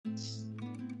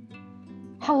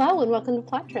Hello and welcome to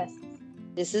Plot Trysts.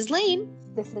 This is Lane.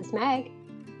 This is Meg.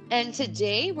 And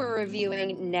today we're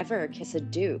reviewing Never Kiss a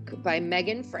Duke by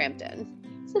Megan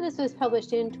Frampton. So this was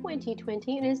published in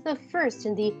 2020 and is the first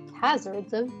in the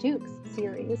Hazards of Dukes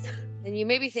series. And you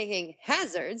may be thinking,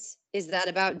 hazards? Is that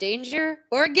about danger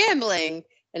or gambling?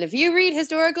 And if you read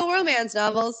historical romance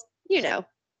novels, you know.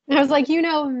 And I was like, you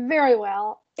know very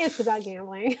well, it's about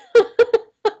gambling.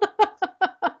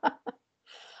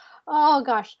 Oh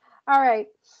gosh. All right.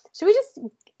 Should we just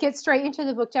get straight into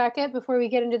the book jacket before we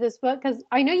get into this book? Because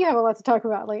I know you have a lot to talk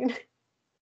about, Lane.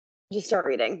 You start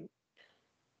reading.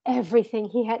 Everything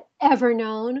he had ever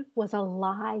known was a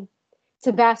lie.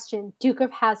 Sebastian, Duke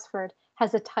of Hasford,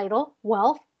 has a title,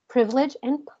 wealth, privilege,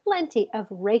 and plenty of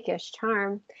rakish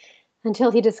charm,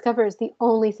 until he discovers the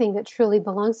only thing that truly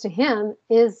belongs to him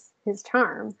is his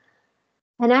charm.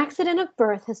 An accident of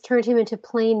birth has turned him into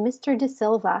plain Mr. De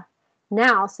Silva.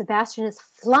 Now Sebastian is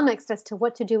flummoxed as to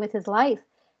what to do with his life,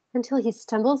 until he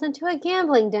stumbles into a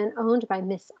gambling den owned by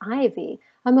Miss Ivy,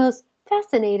 a most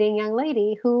fascinating young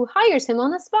lady who hires him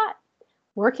on the spot.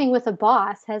 Working with a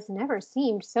boss has never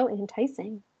seemed so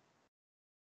enticing.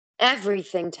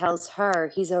 Everything tells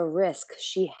her he's a risk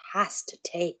she has to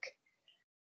take.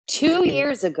 2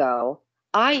 years ago,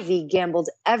 Ivy gambled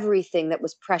everything that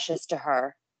was precious to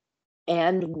her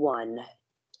and won.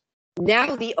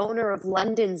 Now the owner of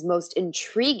London's most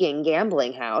intriguing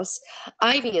gambling house,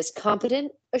 Ivy is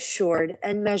competent, assured,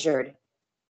 and measured.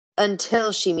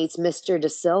 Until she meets Mr. De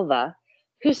Silva,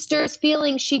 who stirs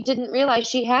feelings she didn't realize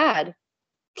she had.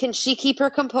 Can she keep her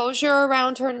composure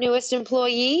around her newest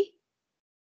employee?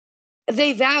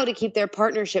 They vow to keep their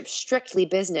partnership strictly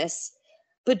business,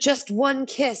 but just one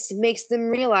kiss makes them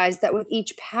realize that with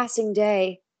each passing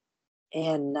day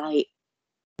and night,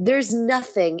 there's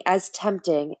nothing as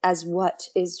tempting as what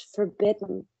is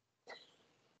forbidden.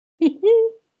 I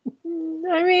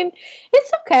mean,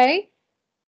 it's okay.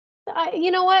 You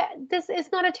know what? This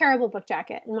is not a terrible book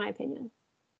jacket, in my opinion.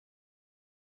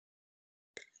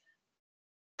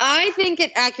 I think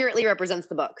it accurately represents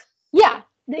the book. Yeah,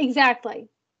 exactly.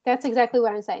 That's exactly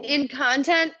what I'm saying. In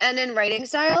content and in writing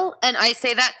style, and I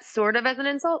say that sort of as an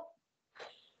insult.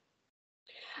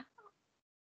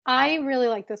 I really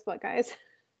like this book, guys.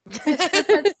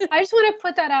 I just want to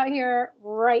put that out here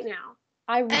right now.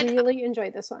 I really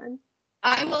enjoyed this one.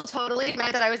 I will totally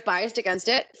admit that I was biased against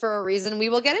it for a reason we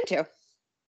will get into.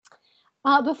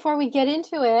 Before we get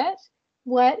into it,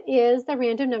 what is the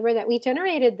random number that we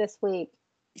generated this week?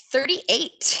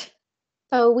 38.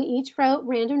 So we each wrote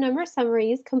random number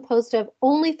summaries composed of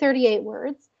only 38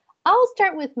 words. I'll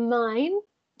start with mine,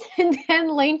 and then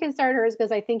Lane can start hers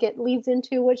because I think it leads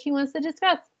into what she wants to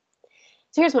discuss.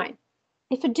 So here's mine.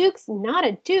 If a duke's not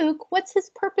a duke, what's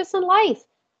his purpose in life?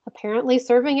 Apparently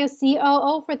serving as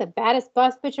COO for the baddest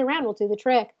boss bitch around will do the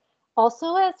trick.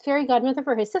 Also as fairy godmother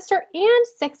for his sister and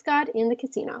sex god in the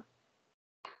casino.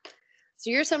 So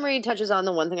your summary touches on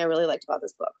the one thing I really liked about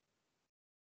this book.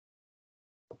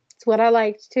 It's what I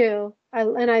liked too. I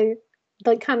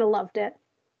kind of loved it.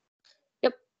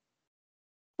 Yep.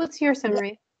 What's your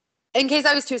summary? In case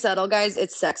I was too subtle, guys,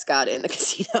 it's sex god in the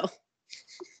casino.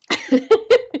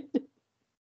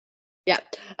 Yeah.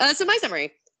 So my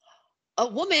summary. A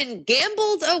woman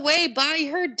gambled away by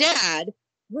her dad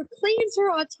reclaims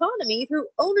her autonomy through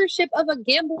ownership of a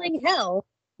gambling hell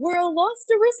where a lost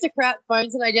aristocrat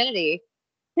finds an identity.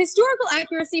 Historical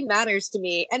accuracy matters to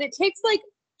me, and it takes like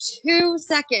 2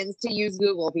 seconds to use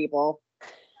Google, people.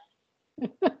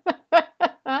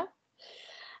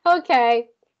 Okay.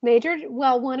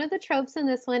 One of the tropes in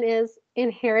this one is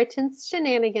inheritance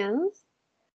shenanigans.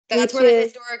 That's where the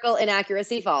historical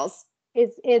inaccuracy falls.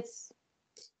 It's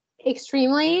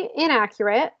extremely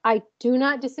inaccurate. I do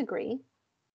not disagree.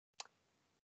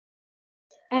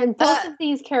 And both of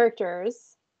these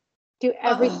characters do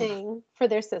everything for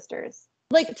their sisters.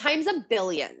 Like times a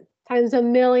billion. Times a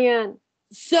million.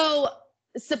 So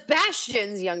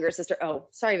Sebastian's younger sister. Oh,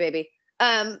 sorry, baby.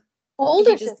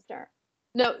 Older sister.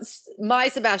 No, my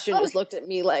Sebastian just looked at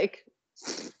me like,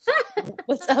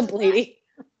 "What's up, lady?"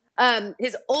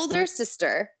 His older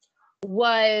sister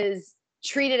was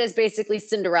treated as basically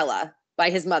Cinderella by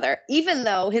his mother, even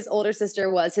though his older sister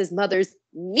was his mother's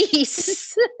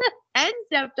niece and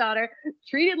stepdaughter,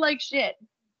 treated like shit.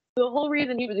 The whole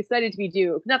reason he was excited to be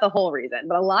Duke, not the whole reason,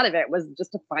 but a lot of it was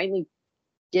just to finally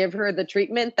give her the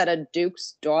treatment that a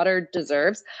Duke's daughter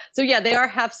deserves. So yeah, they are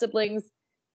half siblings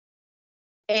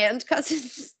and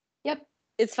cousins. Yep.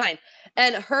 It's fine.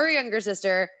 And her younger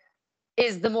sister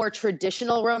is the more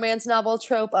traditional romance novel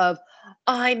trope of,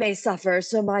 I may suffer,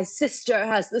 so my sister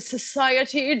has the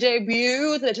society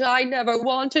debut that I never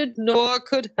wanted nor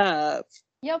could have.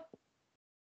 Yep.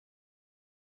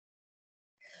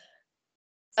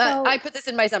 So I put this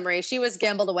in my summary. She was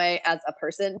gambled away as a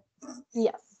person.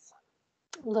 yes,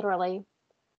 literally.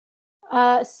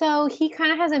 So he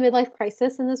kind of has a midlife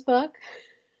crisis in this book.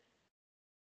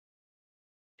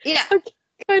 Yeah. I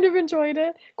kind of enjoyed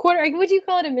it. Would you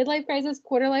call it a midlife crisis,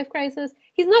 quarter life crisis?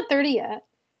 He's not 30 yet.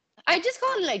 I just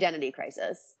call it an identity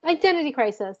crisis. Identity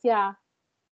crisis, yeah.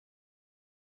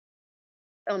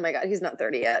 Oh my God, he's not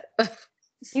 30 yet.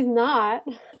 He's not.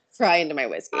 Fry into my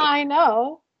whiskey. I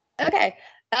know. Okay.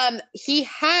 He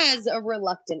has a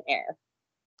reluctant heir.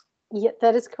 Yeah,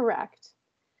 that is correct.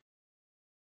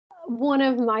 One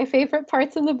of my favorite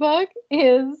parts in the book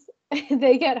is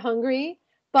they get hungry,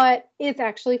 but it's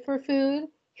actually for food.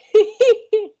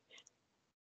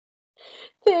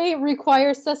 They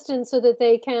require sustenance so that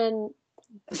they can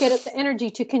get the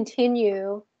energy to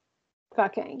continue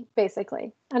fucking,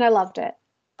 basically. And I loved it.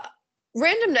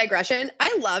 Random digression.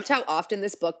 I loved how often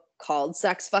this book called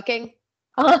sex fucking.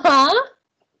 Uh-huh.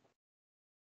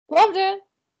 Loved it.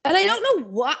 And I don't know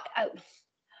why.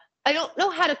 I don't know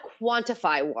how to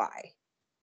quantify why.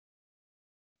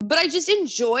 But I just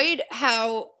enjoyed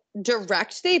how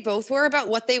direct they both were about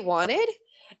what they wanted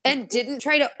and didn't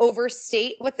try to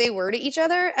overstate what they were to each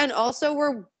other, and also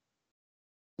were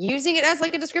using it as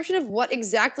like a description of what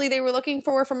exactly they were looking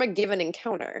for from a given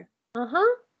encounter. Uh-huh.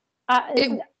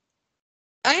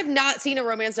 I have not seen a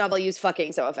romance novel use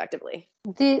fucking so effectively.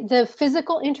 The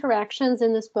physical interactions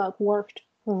in this book worked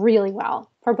really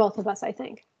well for both of us, I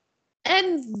think.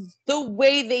 And the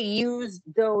way they used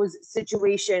those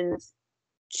situations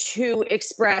to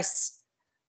express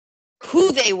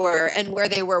who they were and where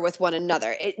they were with one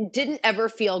another. It didn't ever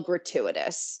feel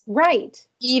gratuitous. Right.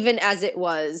 Even as it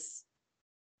was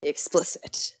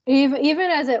explicit. Even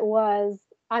as it was,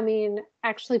 I mean,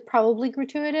 actually probably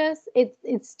gratuitous, it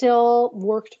still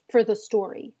worked for the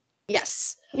story.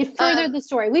 Yes. It furthered the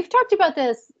story. We've talked about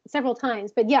this several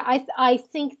times, but yeah, I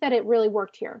think that it really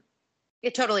worked here.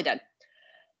 It totally did.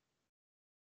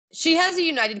 She has a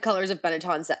United Colors of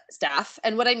Benetton staff.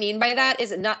 And what I mean by that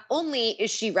is not only is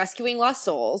she rescuing lost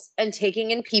souls and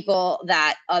taking in people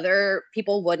that other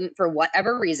people wouldn't for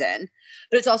whatever reason,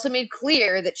 but it's also made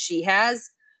clear that she has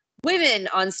women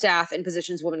on staff in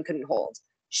positions women couldn't hold.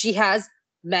 She has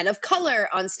men of color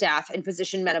on staff in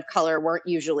positions men of color weren't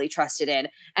usually trusted in.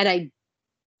 And I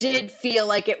did feel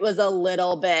like it was a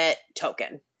little bit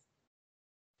token.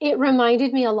 It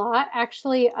reminded me a lot,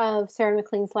 actually, of Sarah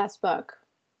MacLean's last book,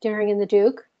 Daring and the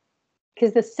Duke,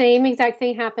 because the same exact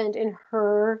thing happened in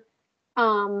her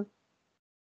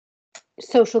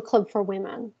social club for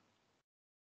women.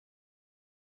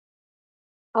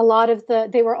 A lot of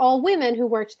they were all women who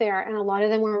worked there, and a lot of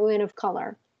them were women of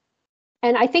color.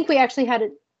 And I think we actually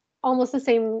had almost the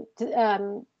same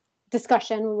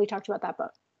discussion when we talked about that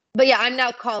book. But yeah, I'm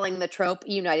now calling the trope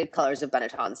United Colors of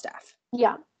Benetton staff.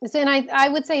 Yeah. And I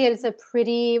would say it's a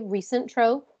pretty recent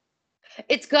trope.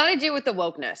 It's got to do with the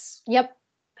wokeness. Yep.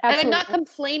 Absolutely. And I'm not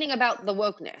complaining about the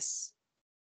wokeness.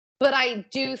 But I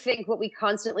do think what we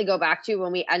constantly go back to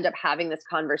when we end up having this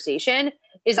conversation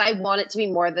is I want it to be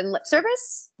more than lip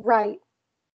service. Right.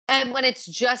 And when it's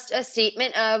just a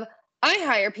statement of, I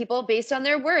hire people based on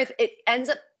their worth, it ends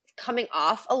up coming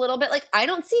off a little bit like, I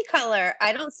don't see color,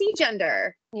 I don't see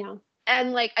gender. Yeah.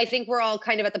 And like, I think we're all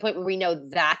kind of at the point where we know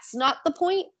that's not the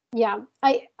point. Yeah.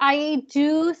 I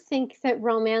do think that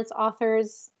romance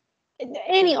authors,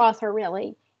 any author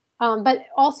really, but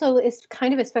also is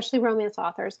kind of especially romance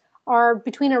authors, are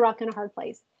between a rock and a hard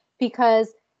place,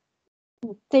 because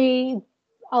a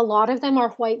lot of them are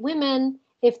white women.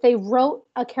 If they wrote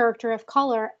a character of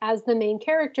color as the main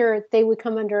character, they would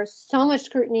come under so much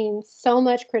scrutiny and so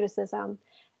much criticism.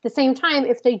 At the same time,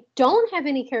 if they don't have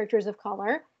any characters of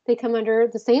color, they come under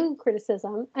the same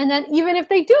criticism. And then even if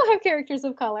they do have characters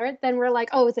of color, then we're like,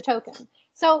 oh, it's a token.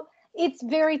 So it's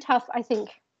very tough, I think.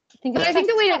 But I think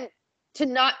the way to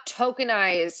not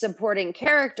tokenize supporting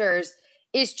characters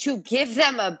is to give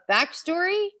them a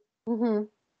backstory. Mm-hmm.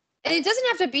 And it doesn't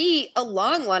have to be a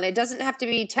long one. It doesn't have to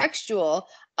be textual.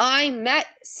 I met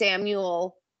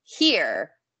Samuel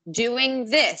here doing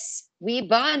this. We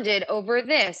bonded over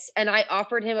this, and I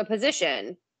offered him a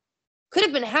position. Could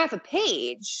have been half a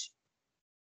page,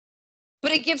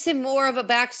 but it gives him more of a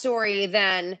backstory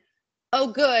than, oh,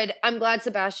 good, I'm glad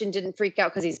Sebastian didn't freak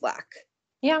out because he's Black.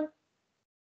 Yeah.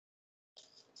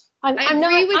 I'm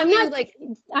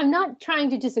not trying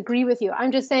to disagree with you.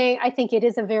 I'm just saying I think it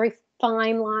is a very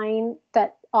fine line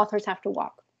that authors have to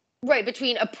walk. Right,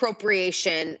 between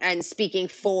appropriation and speaking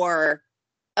for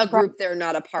a group they're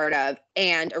not a part of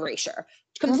and erasure.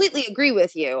 Completely agree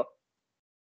with you.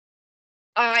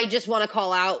 I just want to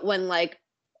call out when, like,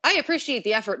 I appreciate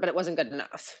the effort, but it wasn't good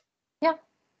enough. Yeah.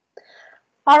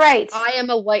 All right. I am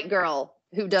a white girl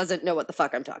who doesn't know what the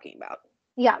fuck I'm talking about.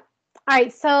 Yeah. All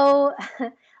right. So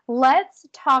let's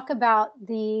talk about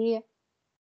the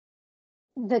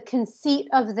conceit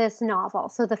of this novel.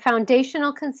 So the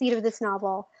foundational conceit of this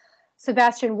novel.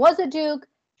 Sebastian was a duke.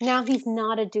 Now he's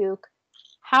not a duke.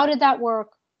 How did that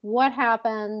work? What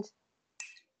happened?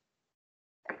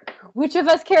 Which of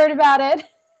us cared about it?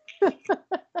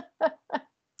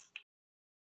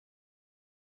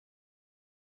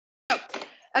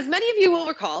 As many of you will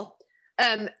recall,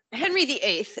 Henry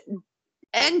VIII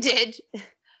ended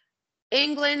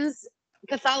England's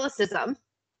Catholicism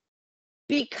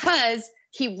because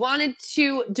he wanted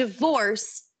to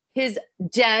divorce his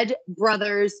dead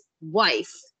brother's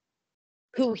wife,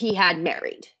 who he had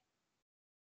married.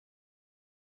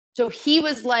 So he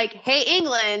was like, hey,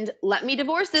 England, let me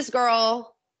divorce this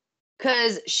girl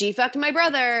because she fucked my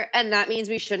brother, and that means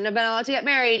we shouldn't have been allowed to get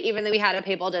married, even though we had a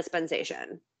papal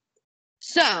dispensation.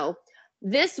 So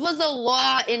this was a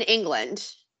law in England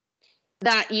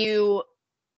that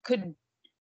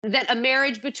that a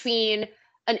marriage between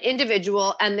an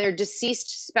individual and their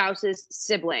deceased spouse's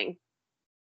sibling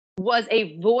was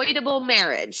a voidable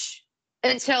marriage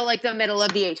until like the middle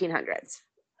of the 1800s.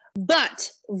 But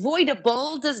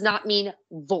voidable does not mean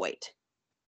void.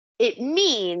 It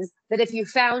means that if you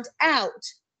found out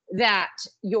that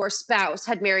your spouse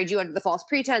had married you under the false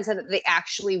pretense and that they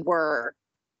actually were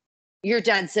your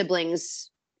dead sibling's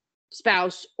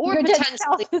spouse or Your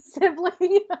potentially dead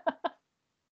sibling.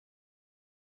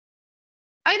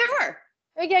 either or.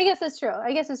 I guess that's true.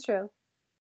 I guess it's true.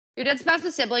 Your dead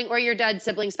spouse's sibling or your dead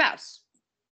sibling spouse.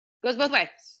 Goes both ways.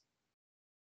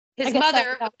 His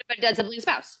mother would have been dead sibling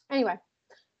spouse. Anyway,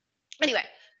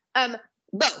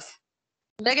 both.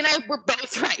 Meg and I were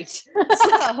both right.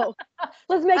 So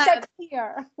let's make that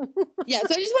clear. Yeah, so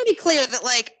I just want to be clear that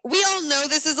like we all know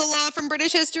this is a law from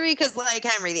British history because like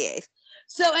Henry VIII.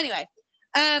 So anyway,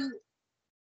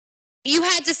 you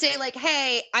had to say like,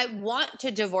 hey, I want to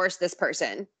divorce this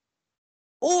person.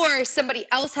 Or somebody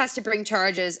else has to bring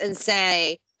charges and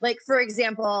say, like, for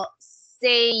example,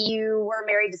 say you were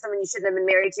married to someone you shouldn't have been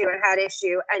married to and had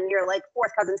issue, and you're like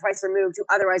fourth cousin twice removed who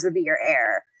otherwise would be your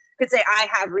heir. Could say, I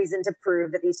have reason to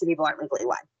prove that these two people aren't legally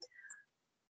wed.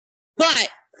 But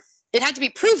it had to be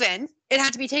proven. It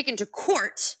had to be taken to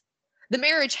court. The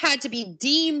marriage had to be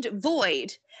deemed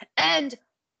void. And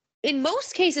in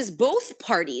most cases, both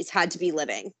parties had to be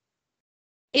living.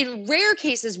 In rare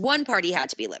cases, one party had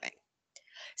to be living.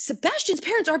 Sebastian's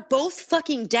parents are both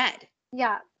fucking dead.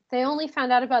 Yeah, they only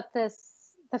found out about the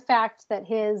fact that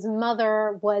his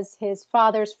mother was his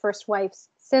father's first wife's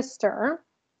sister.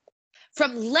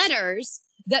 From letters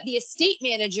that the estate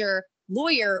manager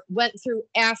lawyer went through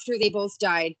after they both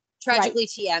died. Tragically,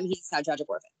 right. TM, he's now tragic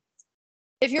orphan.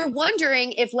 If you're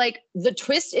wondering if like the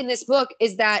twist in this book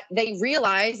is that they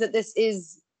realize that this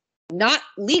is not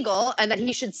legal and that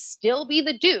he should still be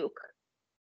the Duke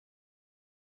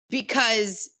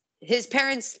because his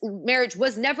parents' marriage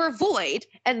was never void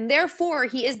and therefore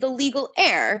he is the legal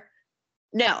heir.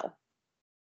 No.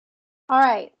 All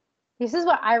right. This is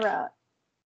what I wrote.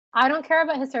 I don't care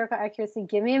about historical accuracy.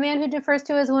 Give me a man who defers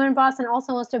to his woman boss and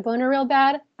also wants to bone her real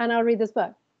bad, and I'll read this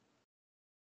book.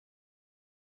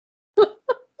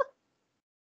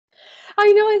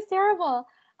 I know it's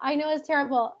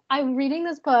terrible. I'm reading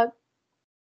this book.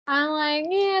 I'm like,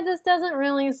 yeah, this doesn't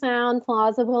really sound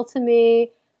plausible to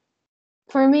me.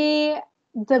 For me,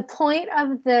 the point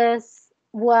of this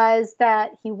was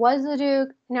that he was the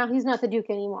Duke. Now he's not the Duke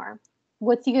anymore.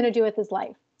 What's he going to do with his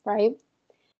life, right?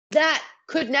 That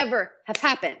could never have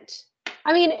happened.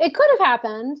 I mean, it could have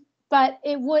happened, but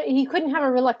he couldn't have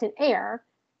a reluctant heir,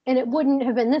 and it wouldn't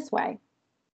have been this way.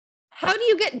 How do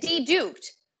you get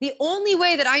deduked? The only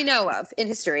way that I know of in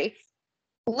history,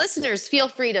 listeners feel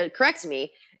free to correct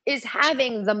me, is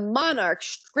having the monarch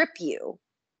strip you.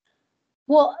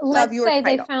 Well, let's say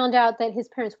they found out that his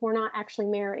parents were not actually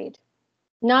married.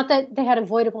 Not that they had a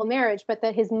voidable marriage, but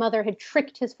that his mother had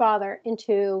tricked his father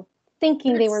into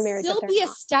thinking they were married. There'd still be a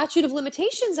statute of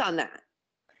limitations on that.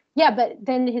 Yeah, but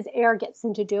then his heir gets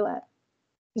him to do it.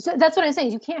 So that's what I'm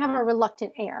saying. You can't have a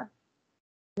reluctant heir.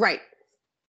 Right.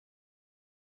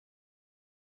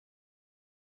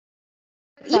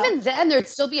 Even then, there'd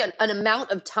still be an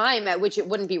amount of time at which it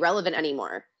wouldn't be relevant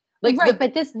anymore. Like right,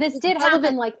 but this did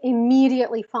happen like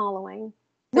immediately following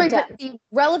the death. But the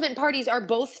relevant parties are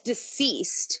both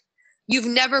deceased. You've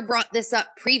never brought this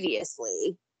up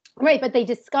previously. Right, but they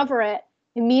discover it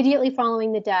immediately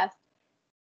following the death.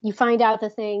 You find out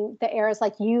the heir is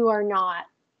like, you are not.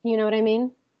 You know what I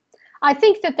mean? I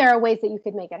think that there are ways that you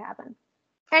could make it happen.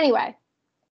 Anyway,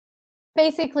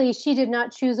 Basically, she did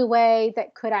not choose a way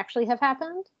that could actually have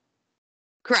happened.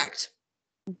 Correct.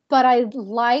 But I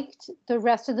liked the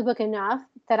rest of the book enough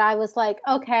that I was like,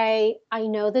 okay, I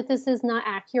know that this is not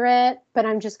accurate, but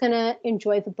I'm just going to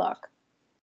enjoy the book.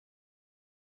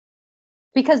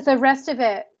 Because the rest of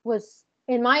it was,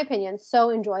 in my opinion,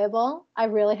 so enjoyable. I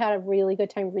really had a really good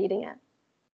time reading it.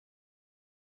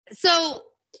 So,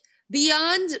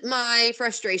 beyond my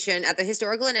frustration at the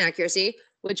historical inaccuracy,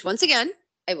 which once again,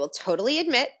 I will totally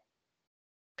admit,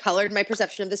 colored my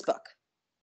perception of this book.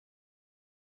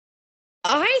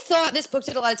 I thought this book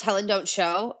did a lot of tell and don't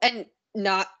show, and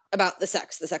not about the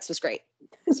sex. The sex was great.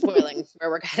 Spoiling where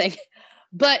we're getting.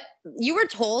 But you were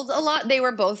told a lot. They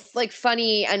were both like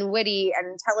funny and witty and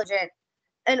intelligent.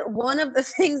 And one of the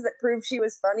things that proved she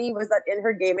was funny was that in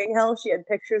her gaming hell, she had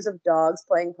pictures of dogs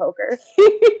playing poker.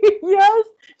 Yes,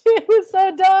 it was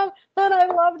so dumb, and I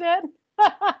loved it.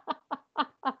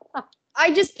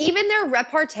 Even their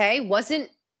repartee wasn't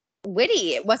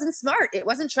witty. It wasn't smart. It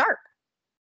wasn't sharp.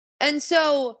 And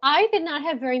so I did not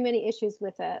have very many issues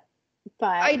with it,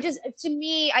 but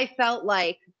I felt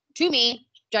like,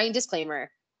 giant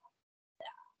disclaimer,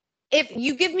 if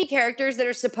you give me characters that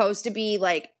are supposed to be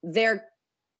like their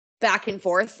back and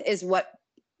forth is what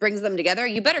brings them together,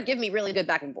 you better give me really good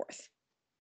back and forth.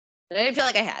 And I didn't feel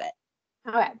like I had it.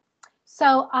 Okay.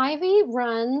 So Ivy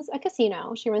runs a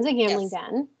casino. She runs a gambling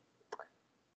den.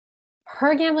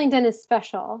 Her gambling den is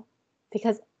special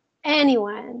because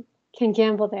anyone can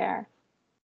gamble there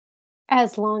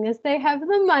as long as they have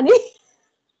the money.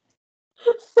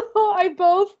 So I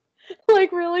both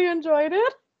like really enjoyed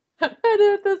it and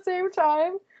at the same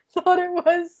time thought it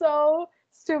was so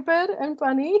stupid and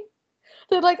funny.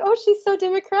 They're like, oh, she's so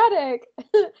democratic.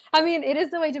 I mean, it is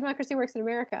the way democracy works in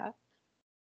America.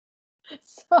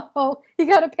 So you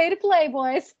got to pay to play,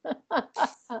 boys.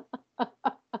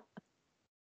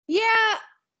 Yeah.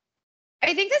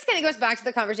 I think this kind of goes back to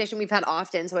the conversation we've had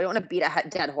often, so I don't want to beat a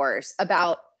dead horse,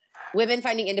 about women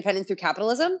finding independence through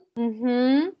capitalism.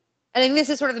 Mm-hmm. I think this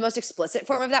is sort of the most explicit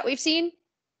form of that we've seen.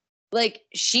 Like,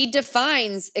 she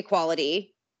defines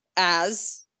equality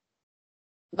as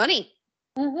money.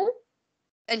 Mm-hmm.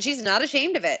 And she's not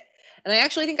ashamed of it. And I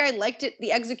actually think I liked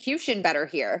the execution better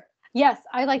here. Yes,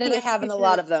 I like than I have in a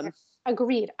lot of them.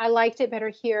 Agreed. I liked it better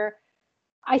here.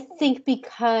 I think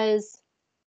because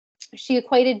she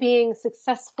equated being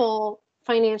successful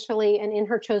financially and in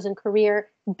her chosen career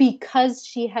because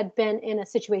she had been in a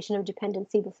situation of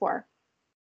dependency before.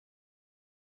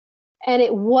 And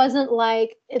it wasn't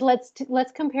like let's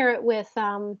compare it with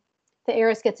The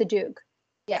Heiress Gets a Duke.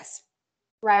 Yes.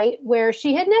 Right? Where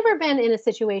she had never been in a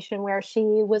situation where she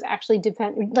was actually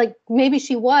dependent. Like maybe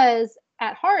she was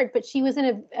at heart, but she was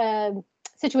in a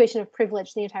situation of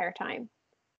privilege the entire time.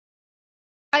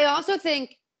 I also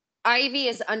think Ivy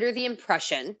is under the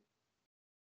impression,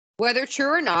 whether true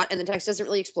or not, and the text doesn't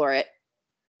really explore it,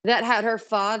 that had her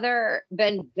father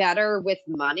been better with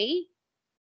money,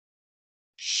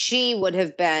 she would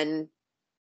have been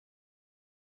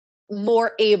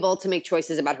more able to make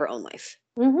choices about her own life.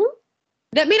 Mm-hmm.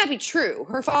 That may not be true.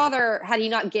 Her father, had he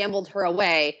not gambled her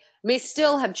away, may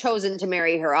still have chosen to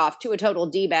marry her off to a total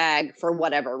D-bag for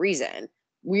whatever reason.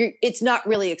 It's not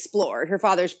really explored. Her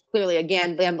father's clearly a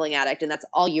gambling addict, and that's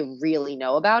all you really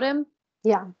know about him.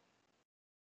 Yeah.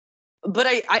 But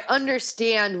I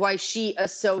understand why she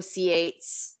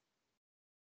associates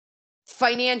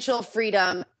financial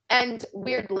freedom and,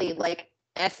 weirdly, like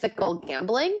ethical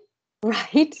gambling.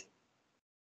 Right.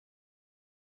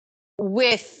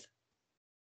 With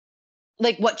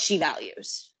like what she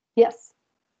values. Yes.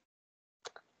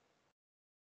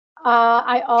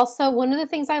 I also, one of the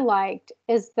things I liked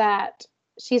is that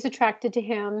she's attracted to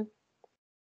him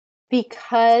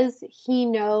because he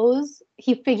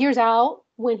figures out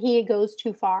when he goes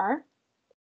too far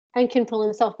and can pull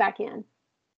himself back in.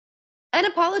 And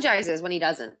apologizes when he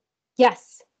doesn't.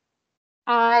 Yes.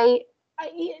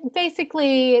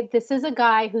 Basically, this is a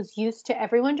guy who's used to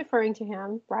everyone deferring to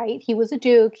him, right? He was a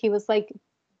duke. He was like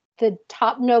the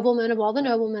top nobleman of all the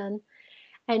noblemen.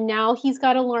 And now he's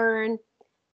got to learn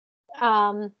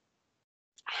how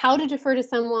to defer to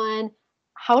someone,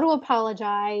 how to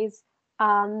apologize.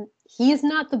 He is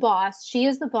not the boss. She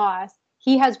is the boss.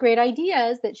 He has great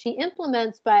ideas that she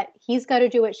implements, but he's got to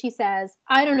do what she says.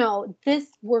 I don't know. This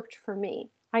worked for me.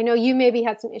 I know you maybe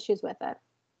had some issues with it.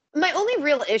 My only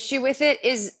real issue with it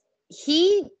is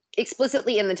he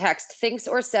explicitly in the text thinks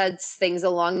or says things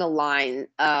along the line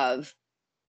of,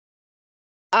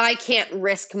 I can't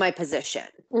risk my position.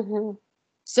 Mm-hmm.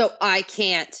 So I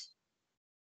can't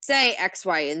say X,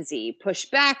 Y, and Z, push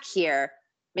back here,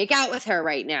 make out with her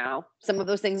right now. Some of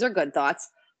those things are good thoughts.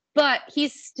 But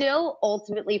he's still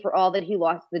ultimately, for all that he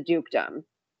lost the dukedom,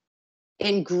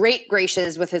 in great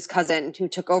graces with his cousin who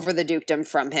took over the dukedom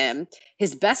from him.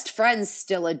 His best friend's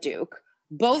still a duke.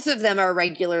 Both of them are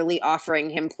regularly offering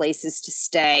him places to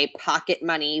stay, pocket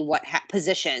money,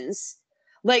 positions.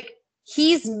 Like,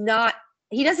 he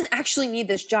doesn't actually need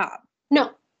this job.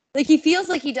 No. Like, he feels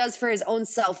like he does for his own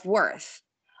self-worth.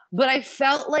 But I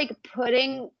felt like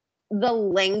putting the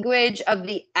language of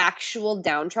the actual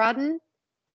downtrodden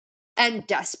and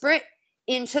desperate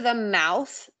into the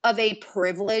mouth of a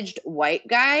privileged white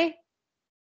guy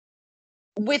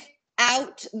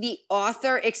without the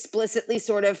author explicitly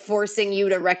sort of forcing you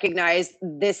to recognize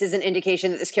this is an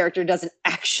indication that this character doesn't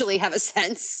actually have a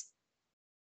sense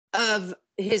of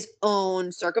his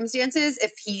own circumstances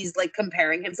if he's like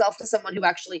comparing himself to someone who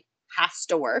actually has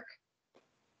to work.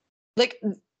 Like,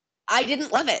 I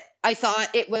didn't love it. I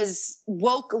thought it was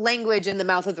woke language in the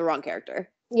mouth of the wrong character.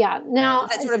 Yeah. Now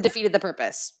that sort of defeated the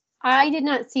purpose. I did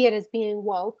not see it as being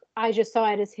woke. I just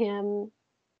saw it as him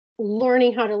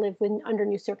learning how to live under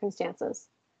new circumstances.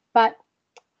 But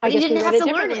he didn't have to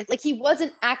learn it. Like, he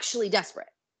wasn't actually desperate.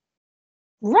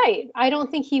 Right. I don't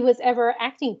think he was ever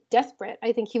acting desperate.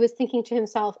 I think he was thinking to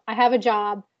himself, I have a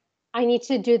job. I need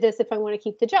to do this if I want to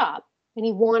keep the job. And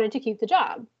he wanted to keep the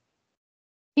job.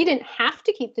 He didn't have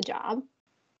to keep the job.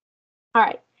 All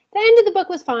right. The end of the book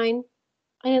was fine.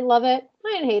 I didn't love it.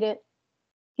 I didn't hate it.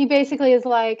 He basically is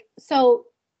like, so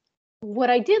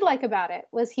what I did like about it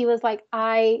was he was like,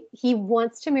 he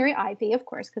wants to marry Ivy, of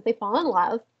course, because they fall in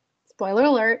love. Spoiler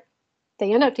alert,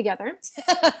 they end up together.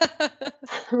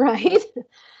 Right?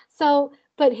 So,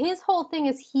 but his whole thing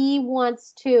is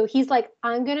he's like,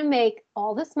 I'm going to make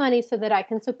all this money so that I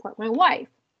can support my wife.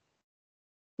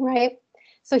 Right?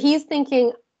 So he's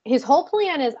thinking, his whole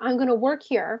plan is, I'm going to work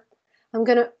here. I'm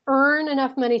going to earn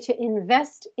enough money to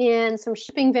invest in some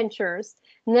shipping ventures,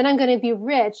 and then I'm going to be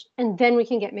rich, and then we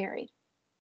can get married.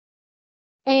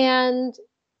 And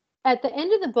at the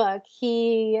end of the book,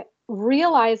 he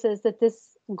realizes that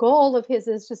this goal of his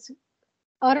is just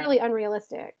utterly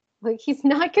unrealistic. Like, he's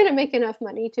not going to make enough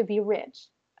money to be rich,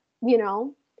 you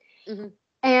know? Mm-hmm.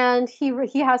 And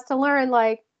he has to learn,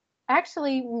 like,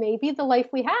 actually, maybe the life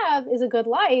we have is a good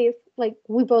life. Like,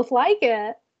 we both like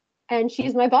it. And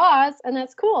she's my boss, and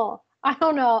that's cool. I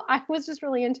don't know. I was just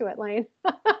really into it, Lane.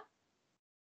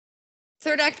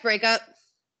 Third act breakup.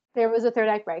 There was a third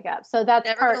act breakup. So that's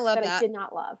the part that I did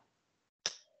not love.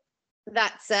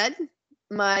 That said,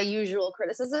 my usual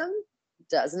criticism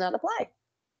does not apply.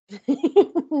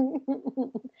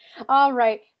 All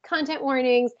right. Content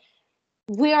warnings.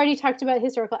 We already talked about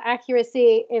historical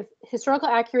accuracy. If historical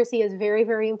accuracy is very,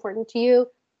 very important to you,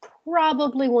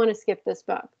 probably want to skip this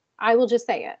book. I will just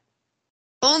say it.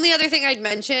 Only other thing I'd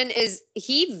mention is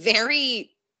he very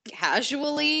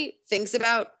casually thinks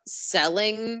about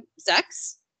selling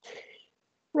sex.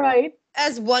 Right.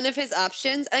 As one of his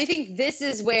options. I think this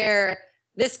is where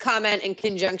this comment, in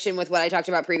conjunction with what I talked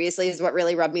about previously, is what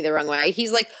really rubbed me the wrong way.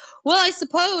 He's like, well, I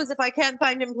suppose if I can't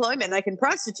find employment, I can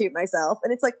prostitute myself.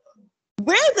 And it's like,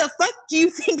 where the fuck do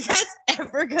you think that's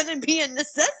ever going to be a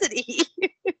necessity?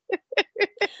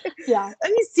 Yeah. I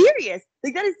mean, serious.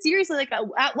 Like, that is seriously, like,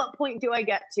 at what point do I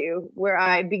get to where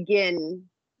I begin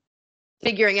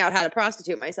figuring out how to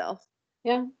prostitute myself?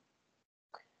 Yeah.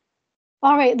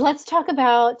 All right, let's talk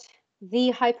about the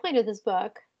high point of this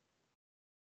book.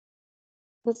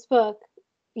 This book,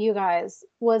 you guys,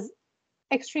 was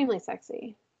extremely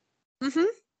sexy. Mm-hmm.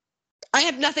 I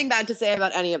have nothing bad to say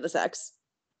about any of the sex.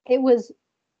 It was,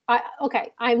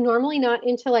 I'm normally not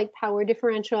into like power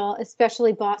differential,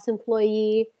 especially boss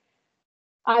employee.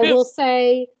 I will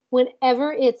say,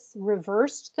 whenever it's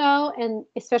reversed though, and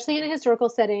especially in a historical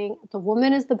setting, the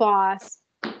woman is the boss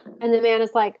and the man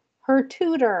is like her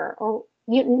tutor, or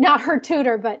not her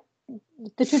tutor, but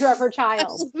the tutor of her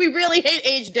child. We really hate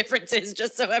age differences,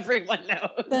 just so everyone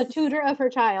knows. The tutor of her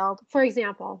child, for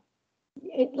example.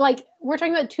 Like, we're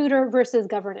talking about tutor versus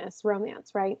governess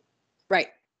romance, right? Right.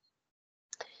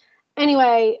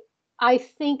 Anyway, I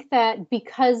think that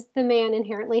because the man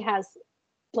inherently has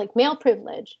like male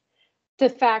privilege, the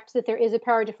fact that there is a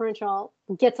power differential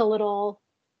gets a little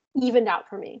evened out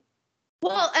for me.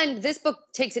 Well, and this book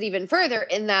takes it even further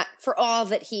in that, for all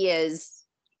that he is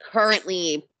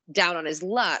currently down on his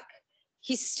luck,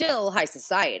 he's still high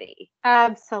society.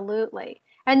 Absolutely.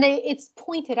 And it's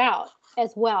pointed out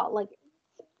as well, like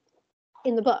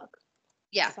in the book.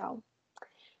 Yeah. So,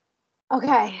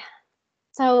 okay.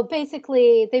 So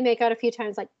basically they make out a few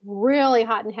times, like really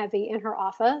hot and heavy in her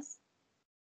office.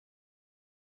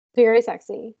 Very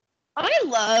sexy. I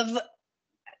love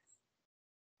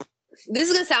this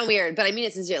is going to sound weird, but I mean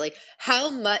it sincerely, how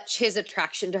much his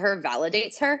attraction to her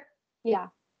validates her. Yeah.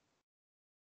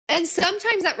 And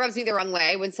sometimes that rubs me the wrong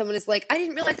way when someone is like, I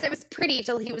didn't realize I was pretty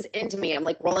till he was into me. I'm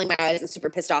like rolling my eyes and super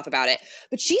pissed off about it.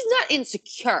 But she's not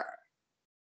insecure.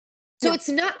 So No. it's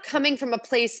not coming from a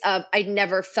place of I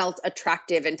never felt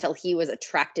attractive until he was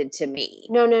attracted to me.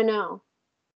 No.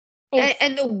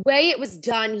 And the way it was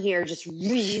done here just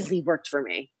really worked for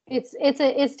me. It's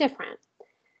different.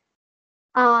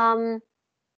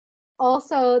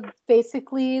 Also,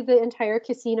 basically, the entire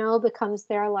casino becomes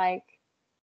their like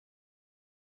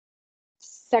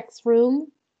sex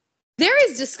room. There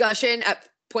is discussion at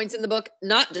points in the book,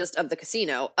 not just of the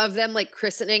casino, of them like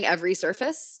christening every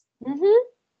surface. Mm-hmm.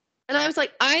 And I was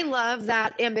like, I love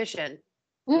that ambition.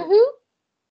 Mm-hmm.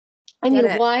 I Get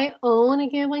mean, it. why own a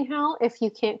gambling hell if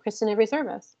you can't christen every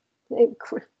service?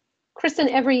 Christen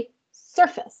every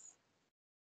surface.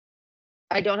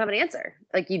 I don't have an answer.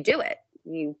 Like, you do it.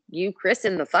 You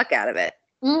christen the fuck out of it.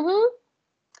 Mm-hmm.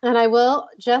 And I will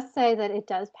just say that it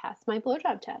does pass my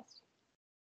blowjob test.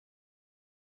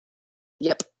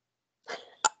 Yep.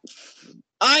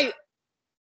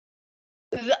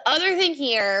 The other thing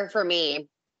here for me,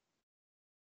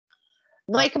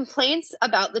 my complaints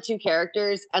about the two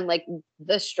characters and like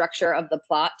the structure of the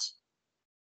plot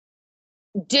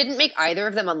didn't make either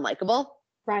of them unlikable.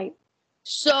 Right.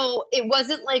 So it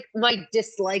wasn't like my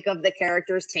dislike of the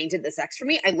characters tainted the sex for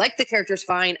me. I liked the characters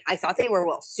fine. I thought they were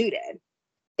well suited.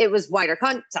 It was wider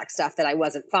context stuff that I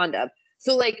wasn't fond of.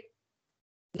 So like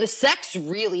the sex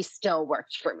really still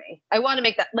worked for me. I want to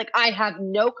make that, like, I have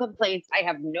no complaints. I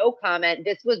have no comment.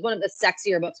 This was one of the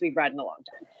sexier books we've read in a long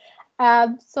time.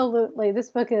 Absolutely. This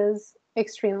book is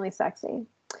extremely sexy.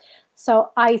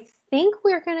 So I think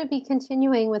we're going to be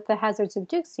continuing with the Hazards of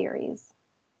Duke series,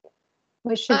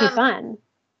 which should be fun.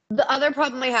 The other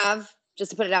problem I have,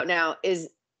 just to put it out now, is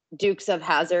Dukes of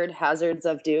Hazzard, Hazards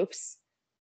of Dukes.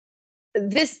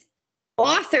 This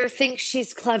author thinks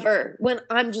she's clever when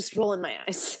I'm just rolling my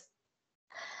eyes.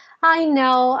 I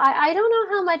know. I don't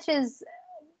know how much is.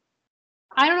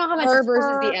 I don't know how much Her is versus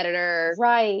her. the editor.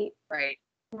 Right. Right.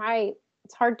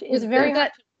 It's hard. It's very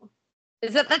hard.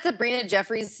 Is that Sabrina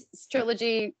Jeffries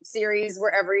trilogy series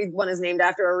where everyone is named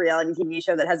after a reality TV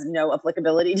show that has no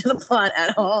applicability to the plot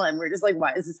at all, and we're just like,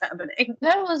 why is this happening?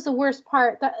 That was the worst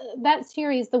part. That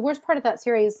series. The worst part of that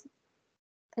series,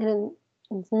 and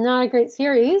it's not a great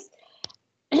series,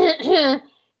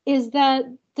 is that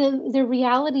the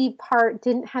reality part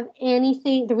didn't have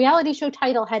anything. The reality show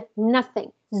title had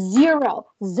nothing, zero,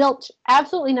 zilch,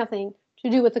 absolutely nothing to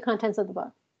do with the contents of the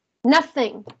book.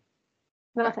 Nothing.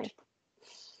 Correct.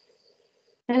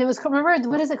 And it was, remember,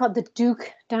 what is it called? The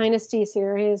Duke Dynasty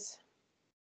series.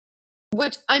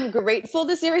 Which I'm grateful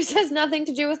the series has nothing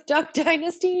to do with Duck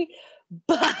Dynasty,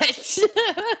 but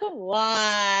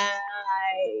why?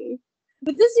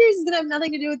 But this series is going to have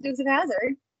nothing to do with Dukes of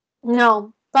Hazzard.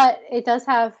 No, but it does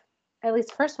have, at least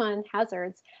the first one,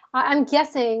 hazards. I'm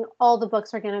guessing all the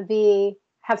books are going to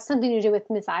have something to do with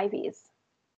Miss Ivy's.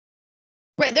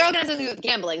 Right, they're all going to have something to do with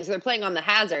gambling, so they're playing on the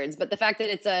hazards, but the fact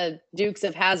that it's a Dukes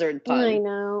of Hazzard pun. I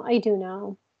know, I do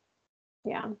know.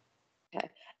 Yeah. Okay.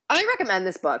 I recommend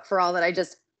this book for all that I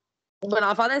just went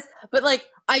off on this, but like,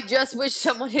 I just wish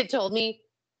someone had told me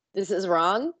this is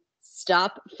wrong.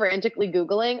 Stop frantically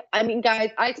Googling. I mean,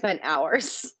 guys, I spent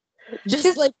hours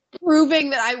just like proving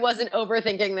that I wasn't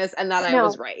overthinking this and that I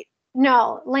was right.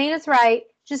 No, Lane is right.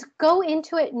 Just go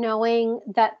into it knowing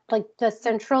that like the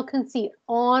central conceit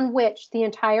on which the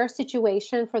entire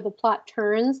situation for the plot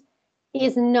turns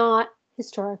is not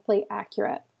historically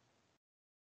accurate.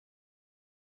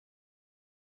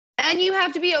 And you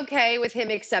have to be okay with him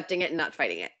accepting it and not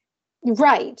fighting it.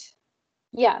 Right.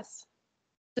 Yes.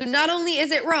 So not only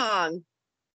is it wrong,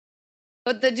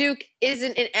 but the Duke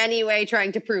isn't in any way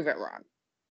trying to prove it wrong.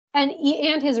 And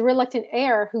his reluctant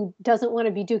heir, who doesn't want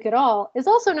to be Duke at all, is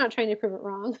also not trying to prove it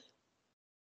wrong.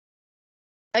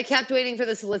 I kept waiting for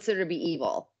the solicitor to be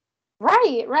evil.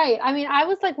 Right. I mean, I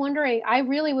was like wondering, I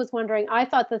really was wondering, I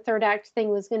thought the third act thing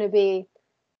was going to be,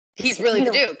 he's really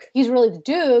the Duke. He's really the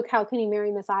Duke. How can he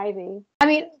marry Miss Ivy? I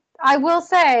mean, I will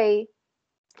say,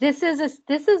 this is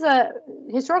a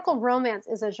historical romance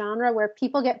is a genre where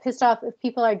people get pissed off if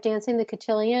people are dancing the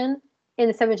cotillion in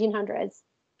the 1700s.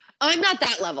 I'm not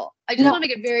that level. I just want to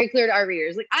make it very clear to our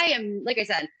readers. Like, I am, like I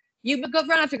said, you go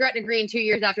run off to Gretna Green 2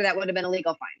 years after that would have been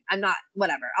illegal. Fine. I'm not,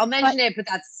 whatever. I'll mention it, but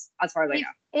that's as far as I go.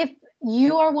 If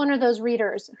you are one of those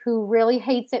readers who really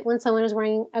hates it when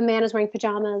a man is wearing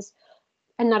pajamas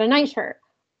and not a nightshirt,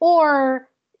 or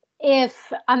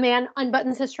if a man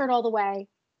unbuttons his shirt all the way,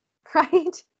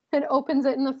 right, and opens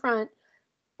it in the front,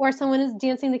 or someone is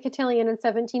dancing the cotillion in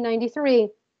 1793,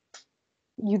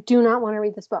 you do not want to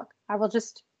read this book. I will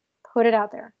just put it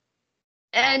out there.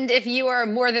 And if you are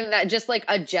more than that, just like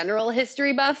a general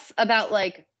history buff about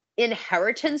like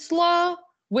inheritance law,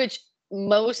 which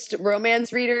most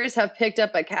romance readers have picked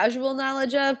up a casual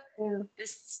knowledge of,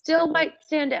 this still might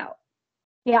stand out.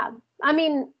 Yeah. I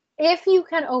mean, if you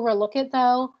can overlook it,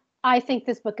 though, I think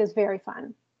this book is very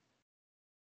fun.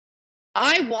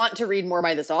 I want to read more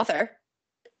by this author.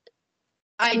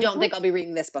 I don't think I'll be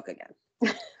reading this book again.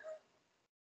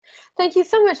 Thank you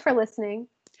so much for listening.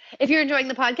 If you're enjoying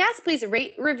the podcast, please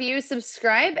rate, review,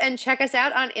 subscribe, and check us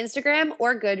out on Instagram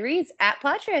or Goodreads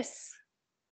 @Plottress.